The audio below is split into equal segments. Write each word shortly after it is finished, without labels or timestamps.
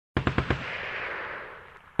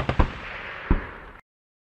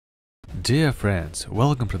Dear friends,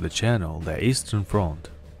 welcome to the channel The Eastern Front.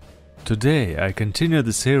 Today I continue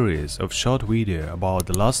the series of short video about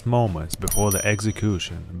the last moments before the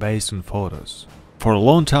execution based on photos. For a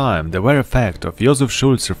long time the very fact of Josef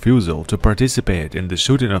Schultz's refusal to participate in the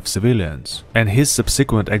shooting of civilians and his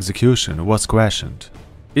subsequent execution was questioned.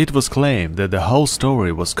 It was claimed that the whole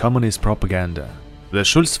story was communist propaganda. The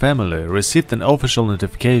Schultz family received an official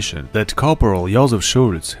notification that Corporal Josef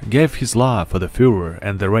Schultz gave his life for the Führer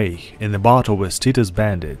and the Reich in the battle with Tito's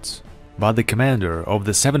bandits. But the commander of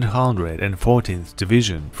the 714th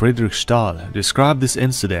Division, Friedrich Stahl, described this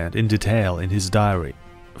incident in detail in his diary.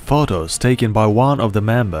 Photos taken by one of the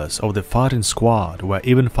members of the fighting squad were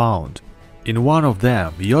even found. In one of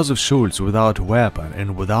them, Josef Schultz, without a weapon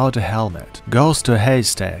and without a helmet, goes to a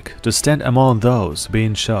haystack to stand among those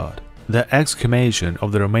being shot. The exhumation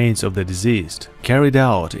of the remains of the deceased, carried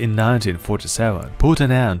out in 1947, put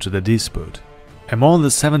an end to the dispute. Among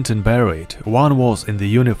the 17 buried, one was in the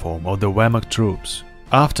uniform of the Wehrmacht troops.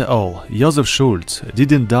 After all, Josef Schultz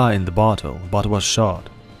didn't die in the battle, but was shot.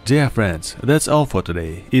 Dear friends, that's all for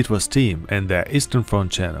today. It was Tim and the Eastern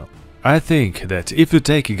Front channel. I think that if you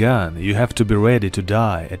take a gun, you have to be ready to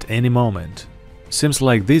die at any moment. Seems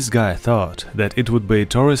like this guy thought that it would be a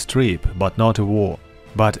tourist trip, but not a war.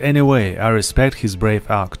 But anyway, I respect his brave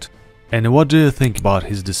act. And what do you think about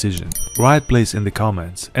his decision? Write please in the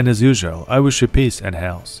comments, and as usual, I wish you peace and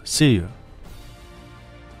health. See you!